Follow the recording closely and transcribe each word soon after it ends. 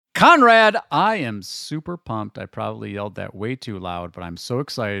Conrad, I am super pumped. I probably yelled that way too loud, but I'm so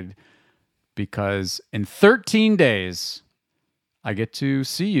excited because in 13 days, I get to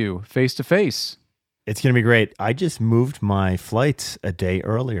see you face to face. It's going to be great. I just moved my flights a day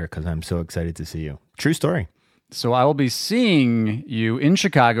earlier because I'm so excited to see you. True story. So I will be seeing you in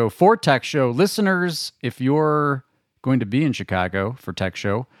Chicago for Tech Show. Listeners, if you're going to be in Chicago for Tech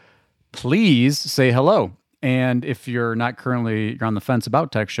Show, please say hello. And if you're not currently, you're on the fence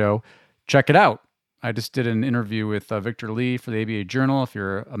about Tech Show, check it out. I just did an interview with Victor Lee for the ABA Journal. If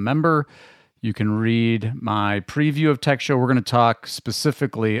you're a member, you can read my preview of Tech Show. We're going to talk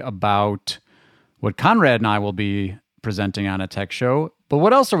specifically about what Conrad and I will be presenting on a Tech Show. But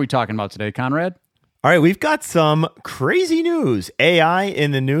what else are we talking about today, Conrad? All right, we've got some crazy news. AI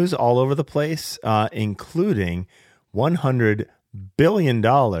in the news all over the place, including $100 billion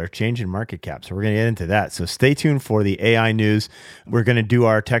change in market cap. So we're going to get into that. So stay tuned for the AI news. We're going to do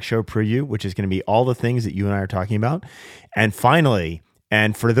our Tech Show preview, which is going to be all the things that you and I are talking about. And finally,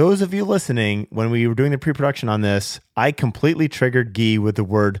 and for those of you listening, when we were doing the pre-production on this, I completely triggered Guy with the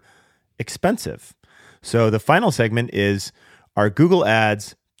word expensive. So the final segment is, are Google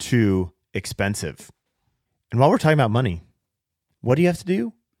ads too expensive? And while we're talking about money, what do you have to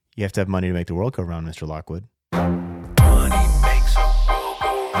do? You have to have money to make the world go round, Mr. Lockwood.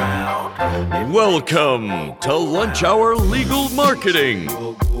 Welcome to Lunch Hour Legal Marketing,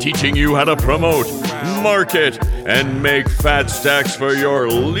 teaching you how to promote, market, and make fat stacks for your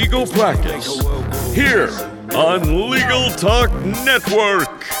legal practice. Here on Legal Talk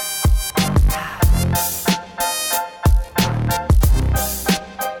Network.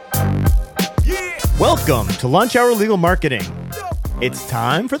 Welcome to Lunch Hour Legal Marketing. It's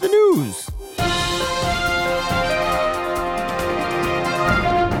time for the news.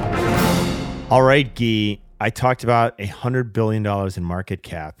 All right, Guy, I talked about $100 billion in market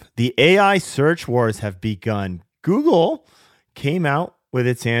cap. The AI search wars have begun. Google came out with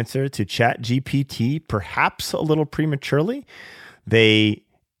its answer to ChatGPT, perhaps a little prematurely. They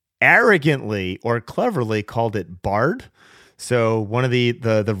arrogantly or cleverly called it Bard. So one of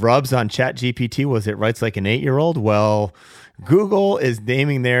the rubs on ChatGPT was it writes like an 8-year-old. Well, Google is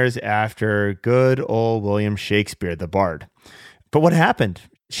naming theirs after good old William Shakespeare, the Bard. But what happened?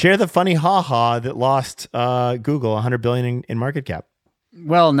 Share the funny ha-ha that lost Google $100 billion in market cap.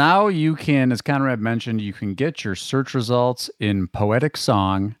 Well, now you can, as Conrad mentioned, you can get your search results in poetic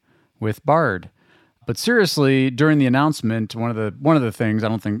song with Bard. But seriously, during the announcement, one of the things, I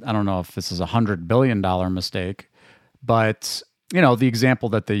don't know if this is $100 billion mistake, but the example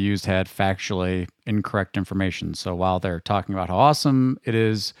that they used had factually incorrect information. So while they're talking about how awesome it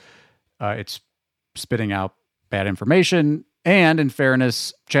is, it's spitting out bad information. And in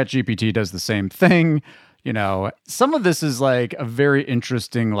fairness, ChatGPT does the same thing. Some of this is like a very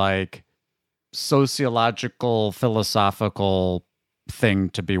interesting, like sociological, philosophical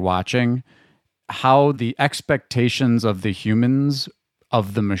thing to be watching. How the expectations of the humans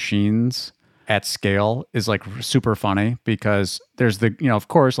of the machines at scale is like super funny, because there's of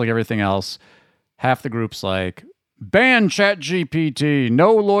course, like everything else, half the group's like, ban ChatGPT.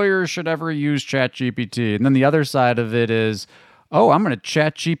 No lawyer should ever use ChatGPT. And then the other side of it is, oh, I'm going to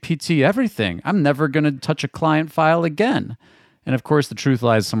ChatGPT everything. I'm never going to touch a client file again. And of course, the truth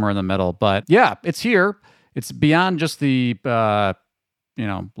lies somewhere in the middle. But yeah, it's here. It's beyond just the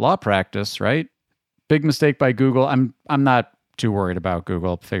law practice, right? Big mistake by Google. I'm not too worried about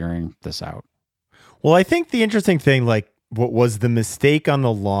Google figuring this out. Well, I think the interesting thing, like, what was the mistake on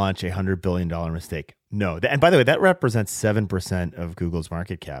the launch, $100 billion mistake? No. And by the way, that represents 7% of Google's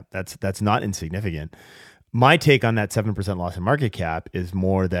market cap. That's not insignificant. My take on that 7% loss in market cap is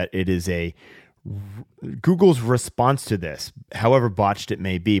more that it is Google's response to this, however botched it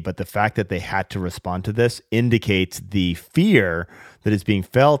may be, but the fact that they had to respond to this indicates the fear that is being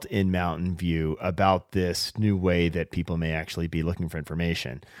felt in Mountain View about this new way that people may actually be looking for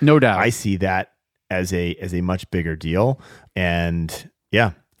information. No doubt. I see that as a much bigger deal. And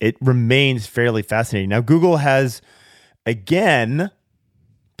yeah, it remains fairly fascinating. Now, Google has, again,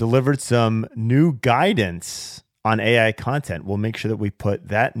 delivered some new guidance on AI content. We'll make sure that we put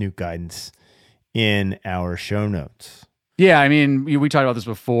that new guidance in our show notes. Yeah, I mean, we talked about this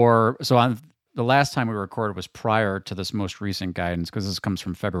before. So on the last time we recorded was prior to this most recent guidance, because this comes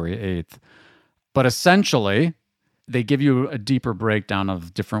from February 8th. But essentially, they give you a deeper breakdown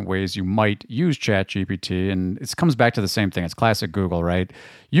of different ways you might use ChatGPT. And it comes back to the same thing. It's classic Google, right?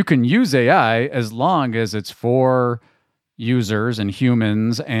 You can use AI as long as it's for users and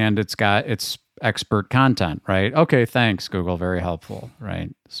humans and it's got its expert content, right? Okay, thanks, Google. Very helpful,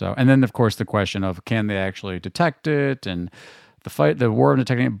 right? So, and then of course the question of, can they actually detect it? And the war of the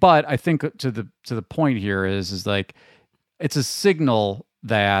technique. But I think to the point here is like it's a signal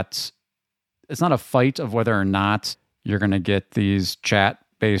that it's not a fight of whether or not you're going to get these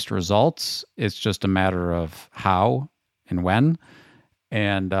chat-based results. It's just a matter of how and when.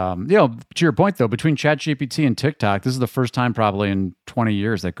 And, to your point, though, between ChatGPT and TikTok, this is the first time probably in 20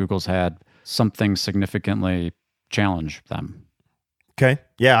 years that Google's had something significantly challenge them. Okay.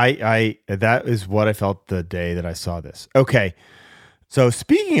 Yeah, I that is what I felt the day that I saw this. Okay. So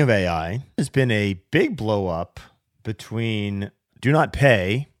speaking of AI, there's been a big blow up between Do Not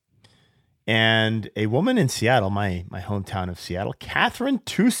Pay and a woman in Seattle, my hometown of Seattle, Catherine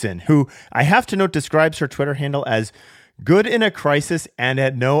Tewson, who I have to note describes her Twitter handle as good in a crisis and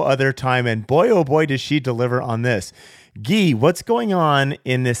at no other time. And boy, oh boy, does she deliver on this. Guy, what's going on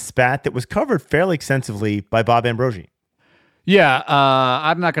in this spat that was covered fairly extensively by Bob Ambrogi? Yeah,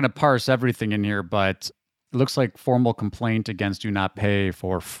 I'm not going to parse everything in here, but it looks like formal complaint against Do Not Pay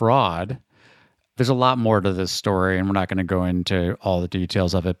for fraud. There's a lot more to this story, and we're not going to go into all the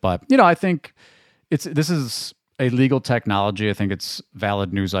details of it. But, I think this is a legal technology. I think it's a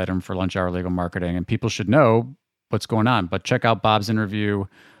valid news item for Lunch Hour Legal Marketing, and people should know what's going on. But check out Bob's interview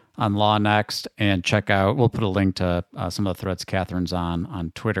on Law Next, and we'll put a link to some of the threads Catherine's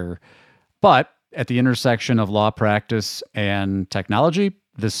on Twitter. But at the intersection of law practice and technology,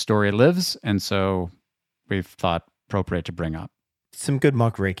 this story lives, and so we've thought appropriate to bring up. Some good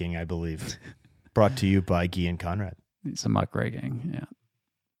muckraking, I believe. Brought to you by Guy and Conrad. Some muckraking, yeah.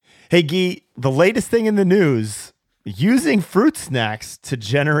 Hey, Guy, the latest thing in the news, using fruit snacks to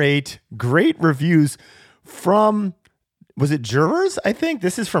generate great reviews from, was it jurors? I think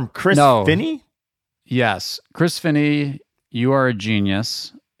this is from Chris Finney. Yes. Chris Finney, you are a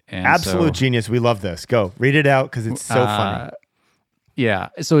genius. And absolute genius. We love this. Go read it out because it's so funny. Yeah.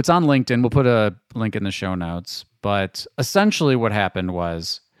 So it's on LinkedIn. We'll put a link in the show notes. But essentially what happened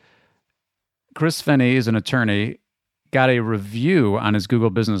was Chris Finney is an attorney, got a review on his Google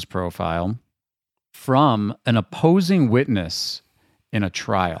business profile from an opposing witness in a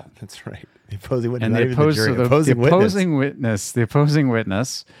trial. That's right. The opposing witness, and not even the jury. The opposing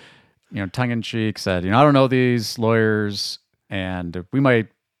witness, tongue in cheek said, I don't know these lawyers and we might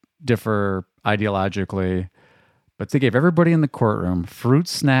differ ideologically, but they gave everybody in the courtroom fruit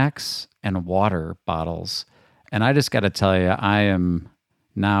snacks and water bottles. And I just got to tell you, I am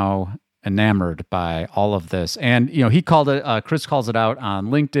now enamored by all of this. And, he called it, Chris calls it out on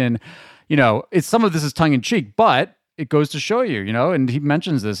LinkedIn. It's some of this is tongue in cheek, but it goes to show you, and he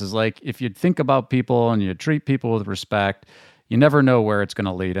mentions this is like, if you think about people and you treat people with respect, you never know where it's going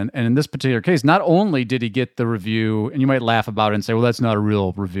to lead. And in this particular case, not only did he get the review, and you might laugh about it and say, well, that's not a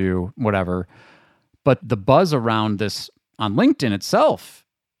real review, whatever, but the buzz around this on LinkedIn itself,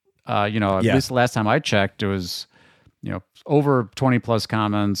 at least the last time I checked, it was, over 20 plus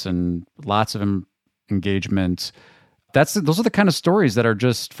comments and lots of engagement. Those are the kind of stories that are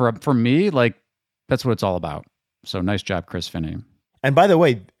just, for me, like, that's what it's all about. So nice job, Chris Finney. And by the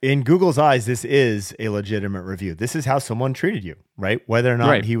way, in Google's eyes, this is a legitimate review. This is how someone treated you, right? Whether or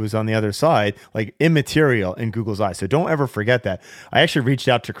not he was on the other side, like immaterial in Google's eyes. So don't ever forget that. I actually reached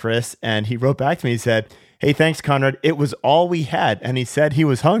out to Chris and he wrote back to me. He said, hey, thanks, Conrad. It was all we had. And he said he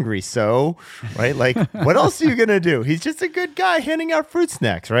was hungry. So, right? Like, what else are you going to do? He's just a good guy handing out fruit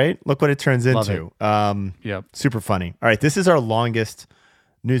snacks, right? Look what it turns into. Yep. Super funny. All right. This is our longest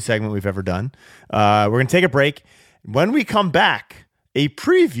news segment we've ever done. We're going to take a break. When we come back, a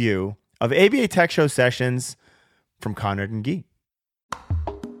preview of ABA Tech Show sessions from Conrad and Guy.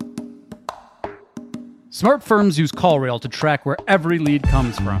 Smart firms use CallRail to track where every lead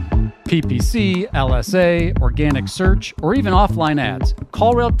comes from. PPC, LSA, organic search, or even offline ads.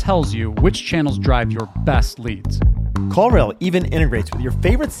 CallRail tells you which channels drive your best leads. CallRail even integrates with your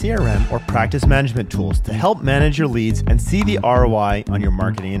favorite CRM or practice management tools to help manage your leads and see the ROI on your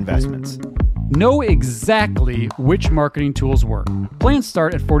marketing investments. Know exactly which marketing tools work. Plans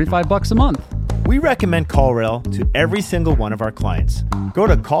start at $45 a month. We recommend CallRail to every single one of our clients. Go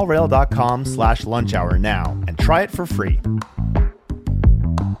to callrail.com/lunchhour now and try it for free.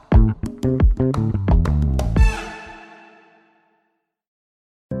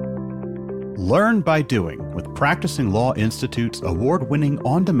 Learn by doing with Practicing Law Institute's award-winning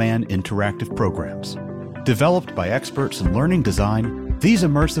on-demand interactive programs. Developed by experts in learning design, these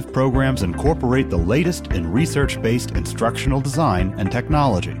immersive programs incorporate the latest in research-based instructional design and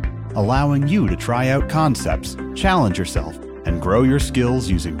technology, allowing you to try out concepts, challenge yourself, and grow your skills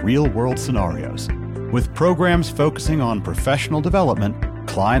using real-world scenarios. With programs focusing on professional development,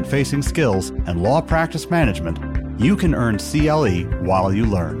 client-facing skills, and law practice management, you can earn CLE while you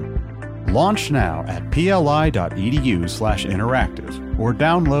learn. Launch now at pli.edu/interactive or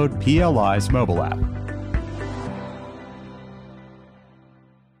download PLI's mobile app.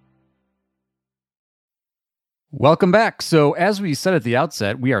 Welcome back. So as we said at the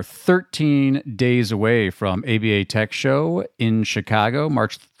outset, we are 13 days away from ABA Tech Show in Chicago,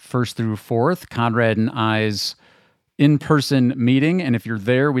 March 1st through 4th, Conrad and I's in-person meeting. And if you're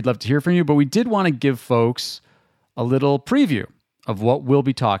there, we'd love to hear from you. But we did want to give folks a little preview of what we'll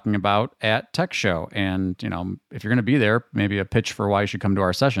be talking about at Tech Show. And, you know, if you're going to be there, maybe a pitch for why you should come to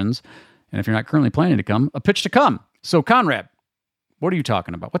our sessions. And if you're not currently planning to come, a pitch to come. So Conrad, what are you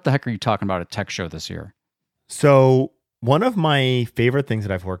talking about? What the heck are you talking about at Tech Show this year? So one of my favorite things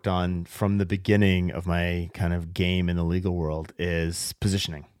that I've worked on from the beginning of my kind of game in the legal world is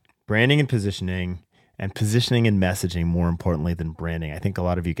positioning, branding and positioning and messaging more importantly than branding. I think a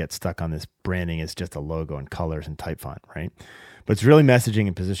lot of you get stuck on this branding is just a logo and colors and type font, right? But it's really messaging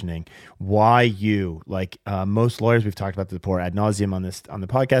and positioning. Why you, like most lawyers, we've talked about this before ad nauseum on the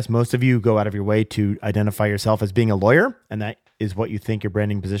podcast. Most of you go out of your way to identify yourself as being a lawyer, and that is what you think your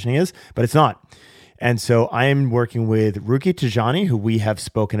branding and positioning is, but it's not. And so I am working with Ruki Tijani, who we have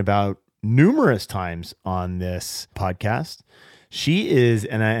spoken about numerous times on this podcast. She is,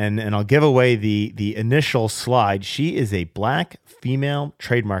 and I'll give away the initial slide. She is a Black female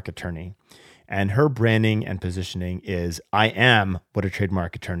trademark attorney, and her branding and positioning is I am what a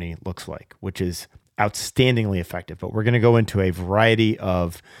trademark attorney looks like, which is outstandingly effective. But we're going to go into a variety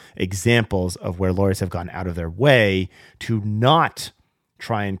of examples of where lawyers have gone out of their way to not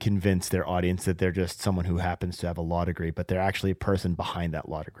try and convince their audience that they're just someone who happens to have a law degree, but they're actually a person behind that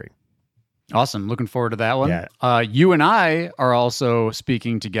law degree. Awesome. Looking forward to that one. Yeah. You and I are also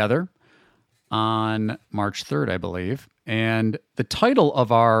speaking together on March 3rd, I believe. And the title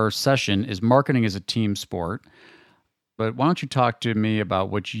of our session is Marketing as a Team Sport. But why don't you talk to me about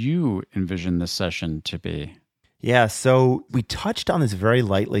what you envision this session to be? Yeah, so we touched on this very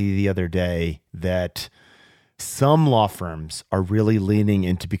lightly the other day that some law firms are really leaning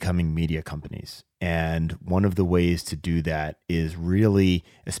into becoming media companies. And one of the ways to do that is really,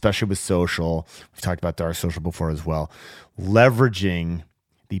 especially with social, we've talked about dark social before as well, leveraging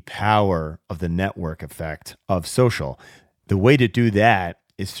the power of the network effect of social. The way to do that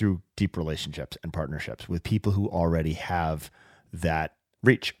is through deep relationships and partnerships with people who already have that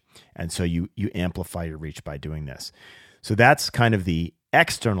reach. And so you amplify your reach by doing this. So that's kind of the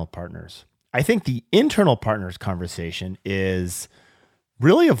external partners. I think the internal partners conversation is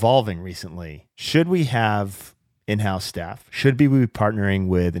really evolving recently. Should we have in-house staff? Should we be partnering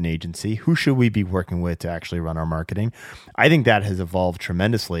with an agency? Who should we be working with to actually run our marketing? I think that has evolved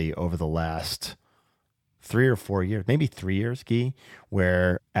tremendously over the last 3 or 4 years, maybe 3 years, Guy,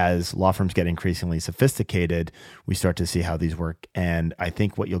 where as law firms get increasingly sophisticated, we start to see how these work. And I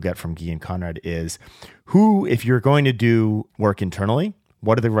think what you'll get from Guy and Conrad is who, if you're going to do work internally,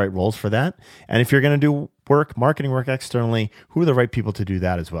 what are the right roles for that? And if you're going to do marketing work externally, who are the right people to do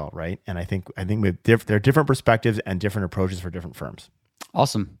that as well, right? And I think there are different perspectives and different approaches for different firms.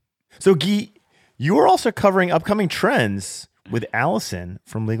 Awesome. So Guy, you are also covering upcoming trends with Allison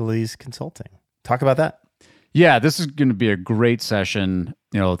from Legalese Consulting. Talk about that. Yeah, this is going to be a great session.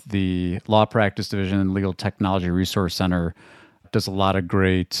 You know, the Law Practice Division and Legal Technology Resource Center does a lot of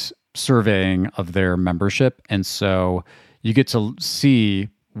great surveying of their membership. And so you get to see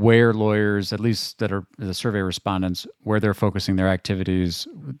where lawyers, at least that are the survey respondents, where they're focusing their activities,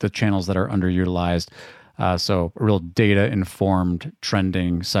 the channels that are underutilized. So a real data-informed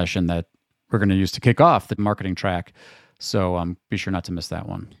trending session that we're going to use to kick off the marketing track. So be sure not to miss that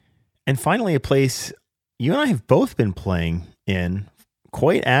one. And finally, a place you and I have both been playing in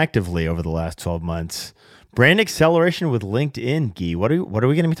quite actively over the last 12 months, brand acceleration with LinkedIn, Guy. What are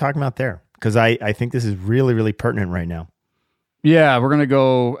we going to be talking about there? Because I think this is really, really pertinent right now. Yeah, we're going to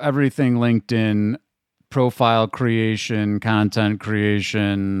go everything LinkedIn, profile creation, content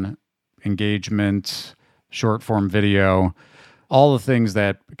creation, engagement, short form video, all the things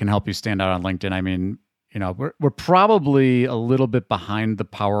that can help you stand out on LinkedIn. I mean, you know, we're probably a little bit behind the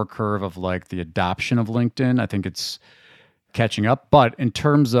power curve of like the adoption of LinkedIn. I think it's catching up. But in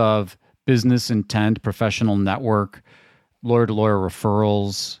terms of business intent, professional network, lawyer-to-lawyer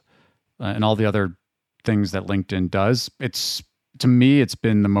referrals, and all the other things that LinkedIn does, to me, it's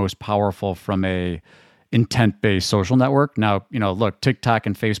been the most powerful from a intent-based social network. Now, you know, look, TikTok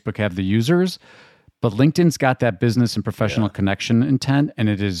and Facebook have the users, but LinkedIn's got that business and professional connection intent, and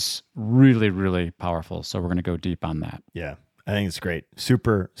it is really, really powerful. So we're going to go deep on that. Yeah, I think it's great.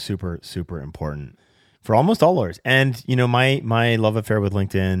 Super, super, super important for almost all lawyers. And, you know, my love affair with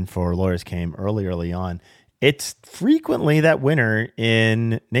LinkedIn for lawyers came early on. It's frequently that winner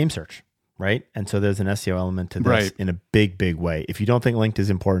in name search. right? And so there's an SEO element to this Right. in a big, big way. If you don't think linked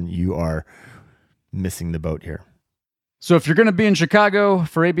is important, you are missing the boat here. So if you're going to be in Chicago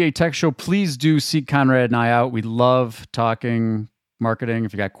for ABA Tech Show, please do seek Conrad and I out. We love talking marketing.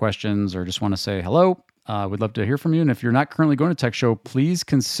 If you got questions or just want to say hello, we'd love to hear from you. And if you're not currently going to Tech Show, please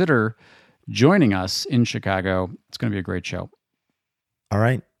consider joining us in Chicago. It's going to be a great show. All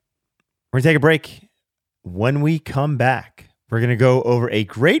right. We're going to take a break. When we come back, we're going to go over a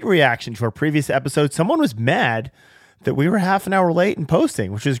great reaction to our previous episode. Someone was mad that we were half an hour late in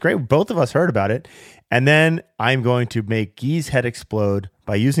posting, which is great. Both of us heard about it. And then I'm going to make Guy's head explode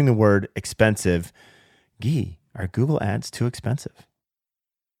by using the word expensive. Guy, are Google ads too expensive?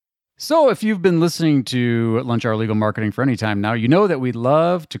 So if you've been listening to Lunch Hour Legal Marketing for any time now, you know that we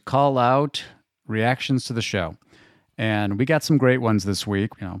love to call out reactions to the show. And we got some great ones this week.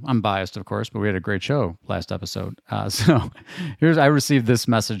 You know, I'm biased, of course, but we had a great show last episode. So I received this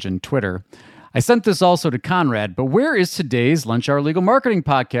message in Twitter. I sent this also to Conrad, but where is today's Lunch Hour Legal Marketing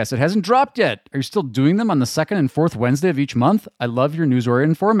podcast? It hasn't dropped yet. Are you still doing them on the second and fourth Wednesday of each month? I love your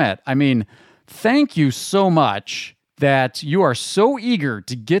news-oriented format. I mean, thank you so much that you are so eager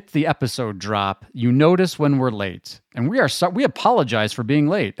to get the episode drop. You notice when we're late. And we apologize for being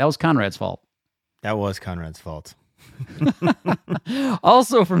late. That was Conrad's fault. That was Conrad's fault.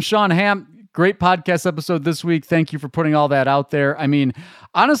 Also from Sean Ham, great podcast episode this week. Thank you for putting all that out there. I mean,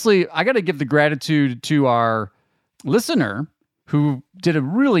 honestly, I got to give the gratitude to our listener who did a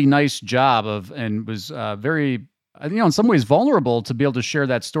really nice job and was very, in some ways vulnerable to be able to share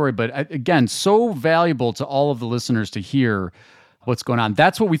that story. But again, so valuable to all of the listeners to hear what's going on.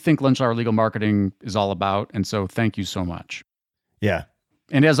 That's what we think Lunch Hour Legal Marketing is all about. And so thank you so much. Yeah.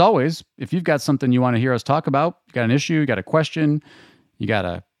 And as always, if you've got something you want to hear us talk about, you got an issue, you got a question, you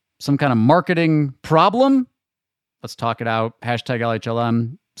got some kind of marketing problem, let's talk it out.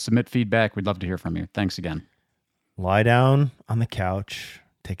 #LHLM, submit feedback. We'd love to hear from you. Thanks again. Lie down on the couch,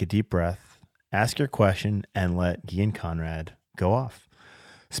 take a deep breath, ask your question, and let Guy and Conrad go off.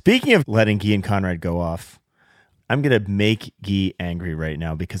 Speaking of letting Guy and Conrad go off, I'm going to make Guy angry right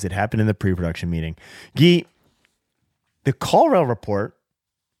now because it happened in the pre-production meeting. Guy, the CallRail report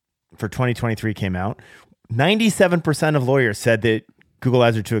for 2023 came out. 97% of lawyers said that Google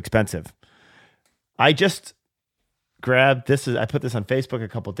ads are too expensive. I just grabbed this. I put this on Facebook a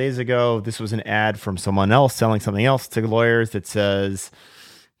couple of days ago. This was an ad from someone else selling something else to lawyers that says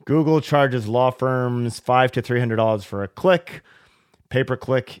Google charges law firms $500 to $300 for a click.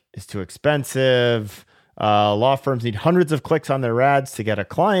 Pay-per-click is too expensive. Law firms need hundreds of clicks on their ads to get a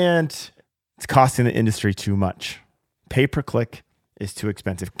client. It's costing the industry too much. Pay-per-click is too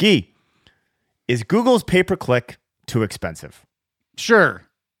expensive. Guy, is Google's pay-per-click too expensive? Sure.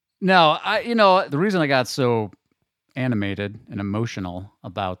 Now, the reason I got so animated and emotional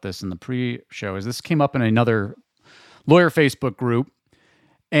about this in the pre-show is this came up in another lawyer Facebook group,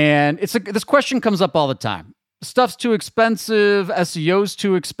 and this question comes up all the time. Stuff's too expensive. SEO's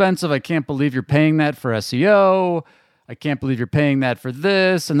too expensive. I can't believe you're paying that for SEO. I can't believe you're paying that for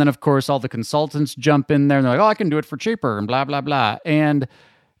this. And then, of course, all the consultants jump in there and they're like, oh, I can do it for cheaper and blah, blah, blah. And,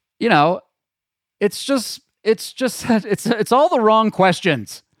 it's all the wrong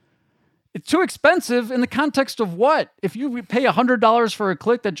questions. It's too expensive in the context of what? If you pay $100 for a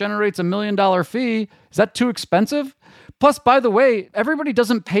click that generates $1 million fee, is that too expensive? Plus, by the way, everybody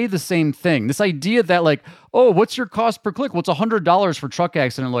doesn't pay the same thing. This idea that what's your cost per click? Well, it's $100 for truck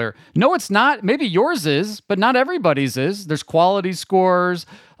accident lawyer. No, it's not. Maybe yours is, but not everybody's is. There's quality scores.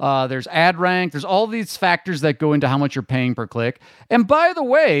 There's ad rank. There's all these factors that go into how much you're paying per click. And by the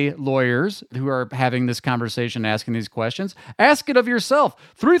way, lawyers who are having this conversation, asking these questions, ask it of yourself.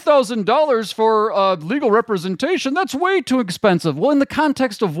 $3,000 for legal representation, that's way too expensive. Well, in the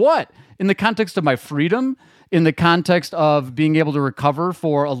context of what? In the context of my freedom? In the context of being able to recover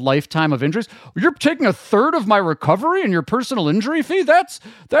for a lifetime of injuries? You're taking a third of my recovery in your personal injury fee? That's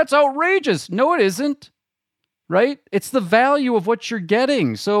outrageous. No, it isn't. Right? It's the value of what you're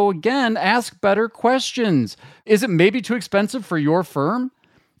getting. So again, ask better questions. Is it maybe too expensive for your firm?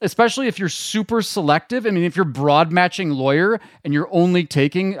 Especially if you're super selective. I mean, if you're broad matching lawyer and you're only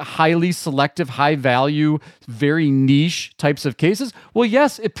taking highly selective, high value, very niche types of cases, well,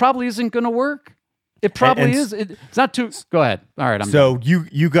 yes, it probably isn't going to work. It probably is. It's not too. Go ahead. All right.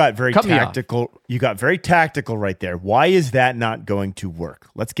 You got very tactical. You got very tactical right there. Why is that not going to work?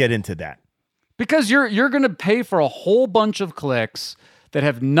 Let's get into that. Because you're going to pay for a whole bunch of clicks that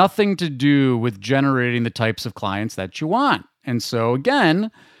have nothing to do with generating the types of clients that you want. And so again,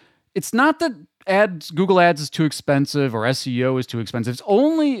 it's not that Google Ads is too expensive or SEO is too expensive. It's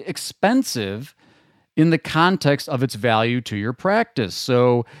only expensive in the context of its value to your practice.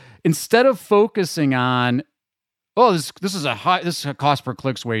 So instead of focusing on, oh, this is a cost per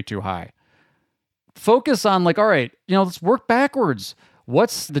click's way too high. Focus on like, all right, let's work backwards.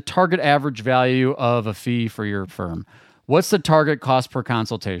 What's the target average value of a fee for your firm? What's the target cost per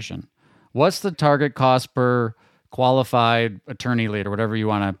consultation? What's the target cost per qualified attorney lead or whatever you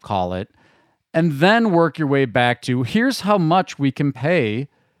want to call it? And then work your way back to, here's how much we can pay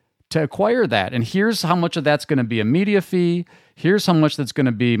to acquire that. And here's how much of that's going to be a media fee. Here's how much that's going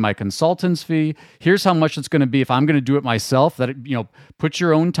to be my consultant's fee. Here's how much it's going to be if I'm going to do it myself. That put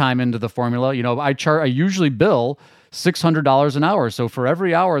your own time into the formula. I usually bill $600 an hour. So for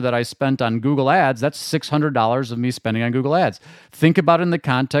every hour that I spent on Google Ads, that's $600 of me spending on Google Ads. Think about it in the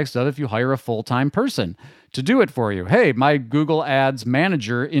context of if you hire a full-time person to do it for you. Hey, my Google Ads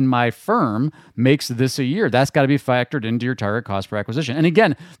manager in my firm makes this a year. That's got to be factored into your target cost per acquisition. And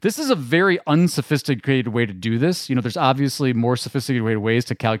again, this is a very unsophisticated way to do this. There's obviously more sophisticated ways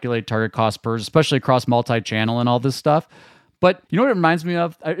to calculate target cost per, especially across multi-channel and all this stuff. But you know what it reminds me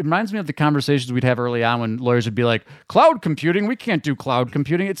of? It reminds me of the conversations we'd have early on when lawyers would be like, cloud computing, we can't do cloud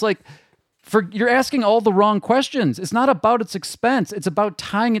computing. It's like, you're asking all the wrong questions. It's not about its expense. It's about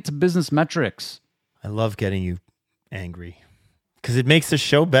tying it to business metrics. I love getting you angry because it makes the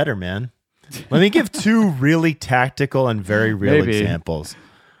show better, man. Let me give two really tactical and very real examples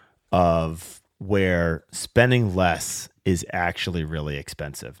of where spending less is actually really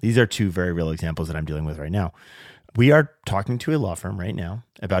expensive. These are two very real examples that I'm dealing with right now. We are talking to a law firm right now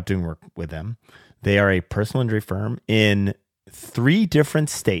about doing work with them. They are a personal injury firm in 3 different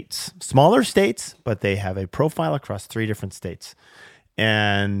states, smaller states, but they have a profile across 3 different states.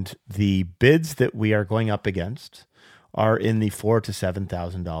 And the bids that we are going up against are in the $4,000 to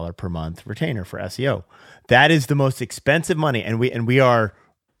 $7,000 per month retainer for SEO. That is the most expensive money, and we are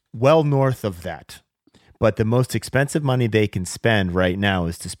well north of that. But the most expensive money they can spend right now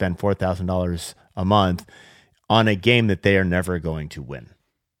is to spend $4,000 a month on a game that they are never going to win.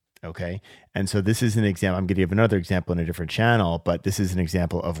 Okay, and so this is an example. I'm going to give another example in a different channel, but this is an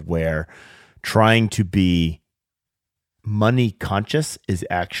example of where trying to be money conscious is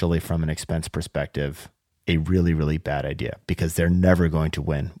actually, from an expense perspective, a really, really bad idea because they're never going to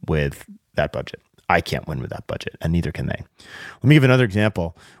win with that budget. I can't win with that budget, and neither can they. Let me give another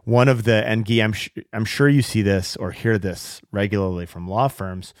example. One of the, and Guy, I'm sure you see this or hear this regularly from law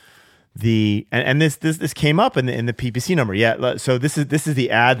firms. This came up in the PPC number. Yeah. So this is the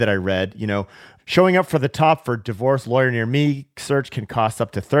ad that I read. Showing up for the top for divorce lawyer near me search can cost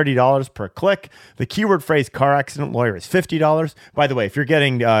up to $30 per click. The keyword phrase car accident lawyer is $50. By the way, if you're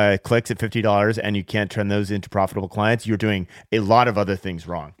getting clicks at $50 and you can't turn those into profitable clients, you're doing a lot of other things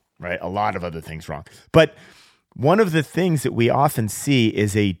wrong, right? A lot of other things wrong. But one of the things that we often see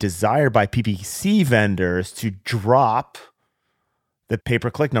is a desire by PPC vendors to drop the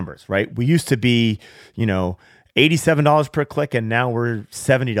pay-per-click numbers, right? We used to be, $87 per click, and now we're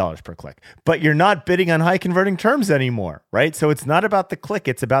 $70 per click. But you're not bidding on high converting terms anymore, right? So it's not about the click,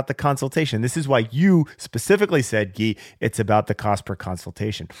 it's about the consultation. This is why you specifically said, Guy, it's about the cost per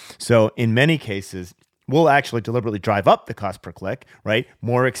consultation. So in many cases, we'll actually deliberately drive up the cost per click, right?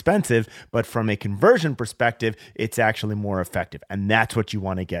 More expensive, but from a conversion perspective, it's actually more effective. And that's what you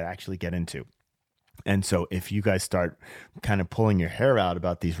want to get into. And so if you guys start kind of pulling your hair out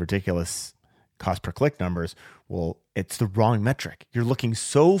about these ridiculous cost per click numbers, well, it's the wrong metric. You're looking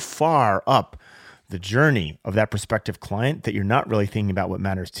so far up the journey of that prospective client that you're not really thinking about what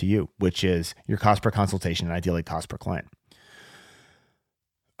matters to you, which is your cost per consultation and ideally cost per client.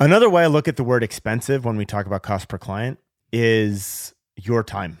 Another way I look at the word expensive when we talk about cost per client is your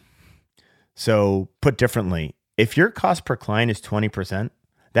time. So put differently, if your cost per client is 20%,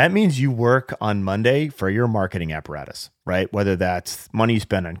 that means you work on Monday for your marketing apparatus, right? Whether that's money you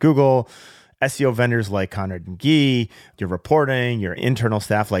spend on Google, SEO vendors like Conrad and Guy, your reporting, your internal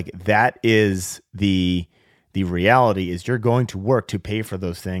staff, like that is the reality is you're going to work to pay for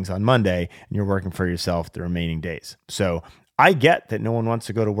those things on Monday and you're working for yourself the remaining days. So I get that no one wants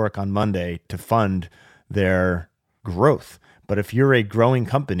to go to work on Monday to fund their growth. But if you're a growing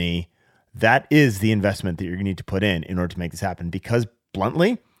company, that is the investment that you're going to need to put in order to make this happen. Because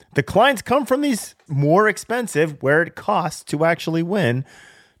bluntly, the clients come from these more expensive, where it costs to actually win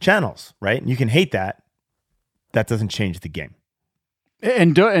channels, right? And you can hate that. That doesn't change the game.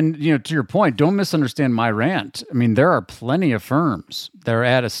 And to your point, don't misunderstand my rant. I mean, there are plenty of firms that are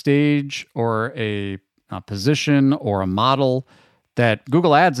at a stage or a position or a model that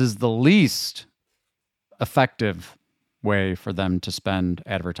Google Ads is the least effective way for them to spend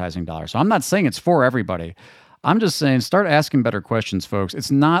advertising dollars. So I'm not saying it's for everybody. I'm just saying start asking better questions, folks.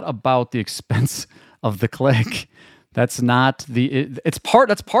 It's not about the expense of the click. That's not that's part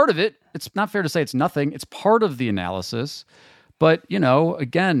of it. It's not fair to say it's nothing. It's part of the analysis. But,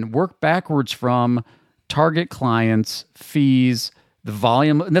 again, work backwards from target clients, fees, the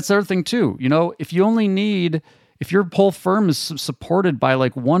volume. And that's the other thing too. If your whole firm is supported by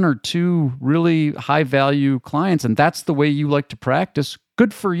like one or two really high value clients, and that's the way you like to practice,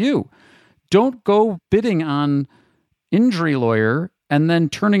 good for you. Don't go bidding on Injury Lawyer and then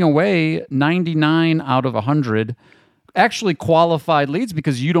turning away 99 out of 100 actually qualified leads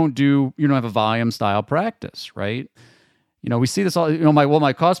because you don't have a volume style practice, right? We see this all,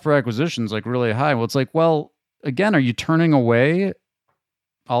 my cost per acquisition is like really high. Well, it's like, well, again, are you turning away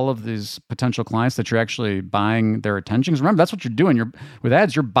all of these potential clients that you're actually buying their attention? Because remember, that's what you're doing. With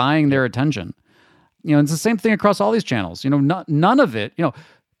ads, you're buying their attention. It's the same thing across all these channels. None of it,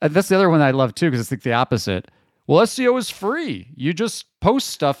 that's the other one I love too, because it's like the opposite. Well, SEO is free. You just post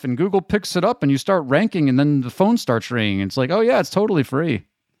stuff and Google picks it up and you start ranking and then the phone starts ringing. It's like, oh yeah, it's totally free.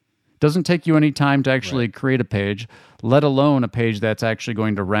 Doesn't take you any time to actually create a page, let alone a page that's actually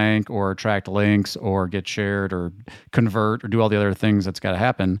going to rank or attract links or get shared or convert or do all the other things that's got to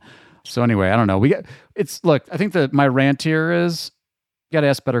happen. So anyway, I don't know. I think that my rant here is you got to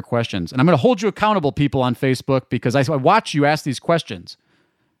ask better questions. And I'm going to hold you accountable, people on Facebook, because I watch you ask these questions.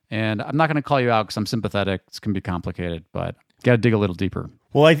 And I'm not going to call you out because I'm sympathetic. It's going to be complicated, but got to dig a little deeper.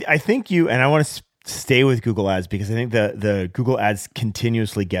 Well, I think and I want to stay with Google Ads because I think the Google Ads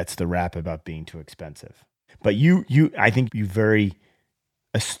continuously gets the rap about being too expensive. But I think you very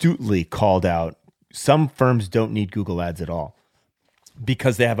astutely called out some firms don't need Google Ads at all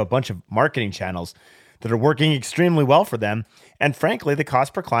because they have a bunch of marketing channels that are working extremely well for them. And frankly, the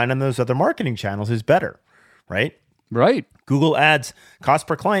cost per client on those other marketing channels is better, right? Right. Google Ads cost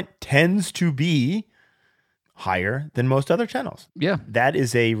per client tends to be higher than most other channels. Yeah. That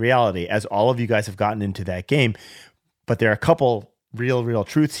is a reality, as all of you guys have gotten into that game. But there are a couple real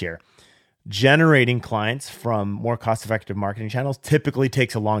truths here. Generating clients from more cost-effective marketing channels typically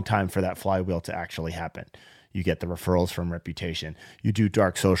takes a long time for that flywheel to actually happen. You get the referrals from reputation. You do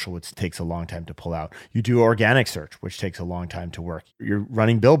dark social, which takes a long time to pull out. You do organic search, which takes a long time to work. You're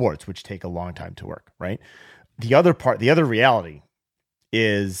running billboards, which take a long time to work, right? The other reality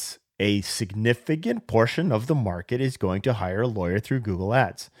is a significant portion of the market is going to hire a lawyer through Google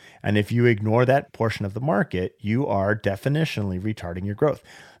Ads. And if you ignore that portion of the market, you are definitionally retarding your growth.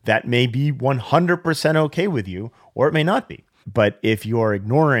 That may be 100% okay with you, or it may not be. But if you're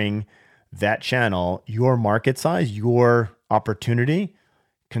ignoring that channel, your market size, your opportunity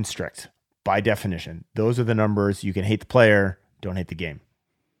constricts by definition. Those are the numbers. You can hate the player, don't hate the game.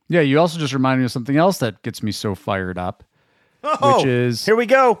 Yeah, you also just reminded me of something else that gets me so fired up, which is here we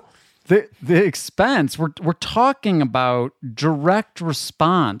go. The expense. We're talking about direct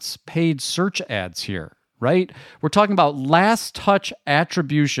response paid search ads here, right? We're talking about last touch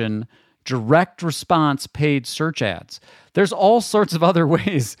attribution, direct response paid search ads. There's all sorts of other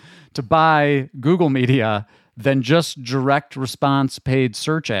ways to buy Google media than just direct response paid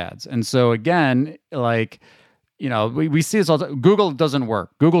search ads. And so again, like, we see this all the time. Google doesn't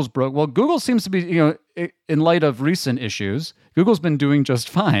work. Google's broke. Well, Google seems to be, in light of recent issues, Google's been doing just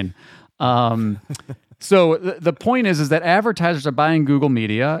fine. So the point is that advertisers are buying Google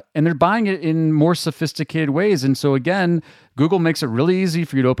media and they're buying it in more sophisticated ways. And so again, Google makes it really easy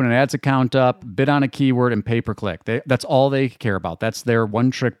for you to open an ads account up, bid on a keyword, and pay per click. That's all they care about. That's their one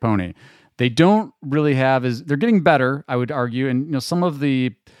trick pony. They don't really they're getting better, I would argue. And some of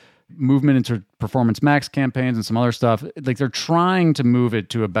the movement into Performance Max campaigns and some other stuff, like they're trying to move it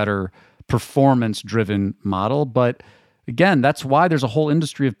to a better performance-driven model. But again, that's why there's a whole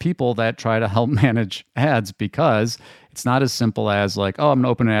industry of people that try to help manage ads, because it's not as simple as like, oh, I'm going to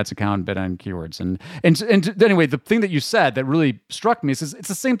open an ads account and bid on keywords. And anyway, the thing that you said that really struck me is it's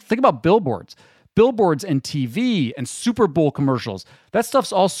the same thing about billboards. Billboards and TV and Super Bowl commercials, that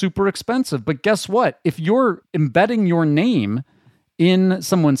stuff's all super expensive. But guess what? If you're embedding your name in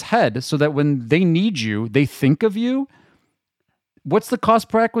someone's head so that when they need you, they think of you, what's the cost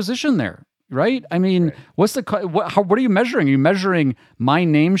per acquisition there? Right? I mean, right. What's what are you measuring? Are you measuring my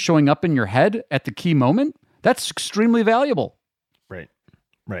name showing up in your head at the key moment? That's extremely valuable.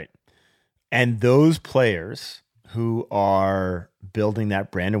 Right. And those players who are building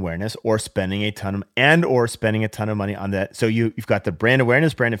that brand awareness or spending a ton of money on that. So you've got the brand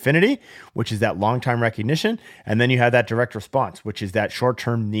awareness, brand affinity, which is that long-time recognition. And then you have that direct response, which is that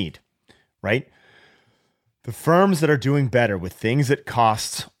short-term need, right? The firms that are doing better with things that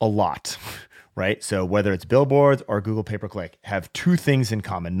cost a lot, right? So whether it's billboards or Google pay-per-click, have two things in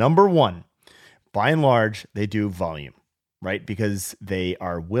common. Number one, by and large, they do volume, right? Because they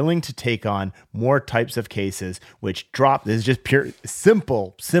are willing to take on more types of cases, which drop. This is just pure,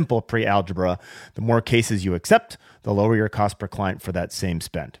 simple pre-algebra. The more cases you accept, the lower your cost per client for that same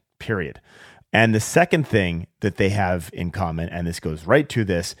spend, period. And the second thing that they have in common, and this goes right to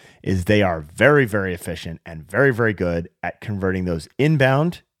this, is they are very, very efficient and very, very good at converting those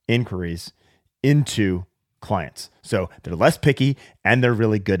inbound inquiries into clients. So they're less picky and they're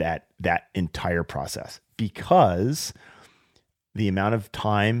really good at that entire process because the amount of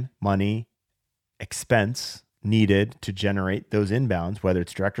time, money, expense needed to generate those inbounds, whether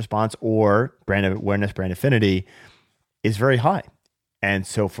it's direct response or brand awareness, brand affinity, is very high. And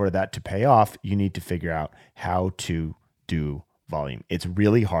so for that to pay off, you need to figure out how to do volume. It's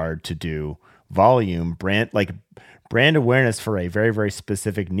really hard to do volume, brand awareness for a very, very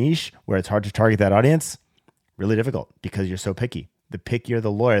specific niche where it's hard to target that audience. Really difficult because you're so picky. The pickier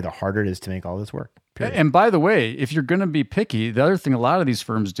the lawyer, the harder it is to make all this work. Period. And by the way, if you're going to be picky, the other thing a lot of these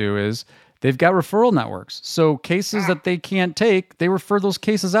firms do is they've got referral networks. So cases that they can't take, they refer those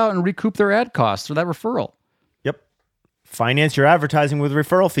cases out and recoup their ad costs for that referral. Yep. Finance your advertising with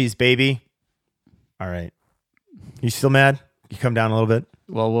referral fees, baby. All right. You still mad? You come down a little bit?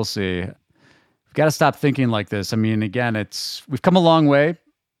 Well, we'll see. We've got to stop thinking like this. I mean, again, we've come a long way.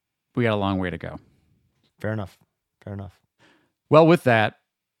 We got a long way to go. Fair enough. Well, with that,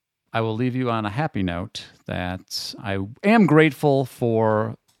 I will leave you on a happy note that I am grateful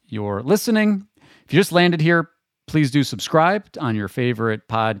for your listening. If you just landed here, please do subscribe on your favorite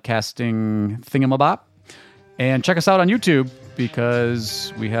podcasting thingamabob. And check us out on YouTube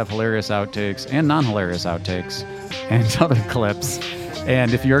because we have hilarious outtakes and non-hilarious outtakes and other clips.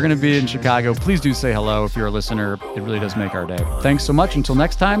 And if you're going to be in Chicago, please do say hello. If you're a listener, it really does make our day. Thanks so much. Until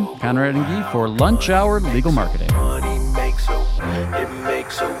next time, Conrad and Guy for Lunch Hour Legal Marketing.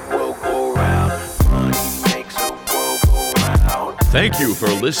 Thank you for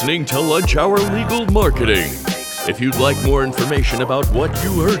listening to Lunch Hour Legal Marketing. If you'd like more information about what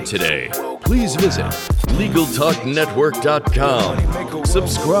you heard today, please visit LegalTalkNetwork.com.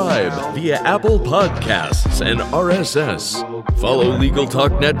 Subscribe via Apple Podcasts and RSS. Follow Legal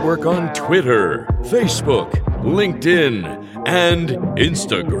Talk Network on Twitter, Facebook, LinkedIn, and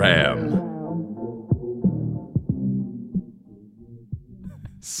Instagram.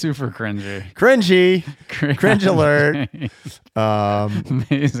 Super cringy. Cringe alert.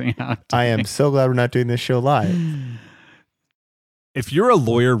 Amazing. I am so glad we're not doing this show live. If you're a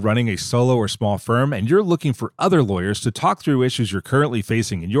lawyer running a solo or small firm and you're looking for other lawyers to talk through issues you're currently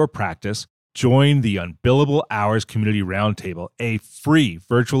facing in your practice, join the Unbillable Hours Community Roundtable, a free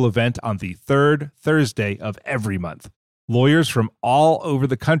virtual event on the third Thursday of every month. Lawyers from all over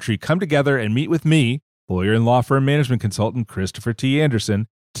the country come together and meet with me, lawyer and law firm management consultant Christopher T. Anderson,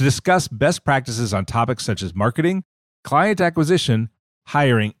 to discuss best practices on topics such as marketing, client acquisition,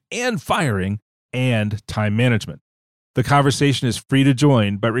 hiring and firing, and time management. The conversation is free to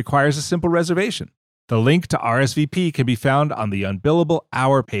join, but requires a simple reservation. The link to RSVP can be found on the Unbillable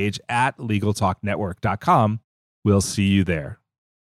Hour page at LegalTalkNetwork.com. We'll see you there.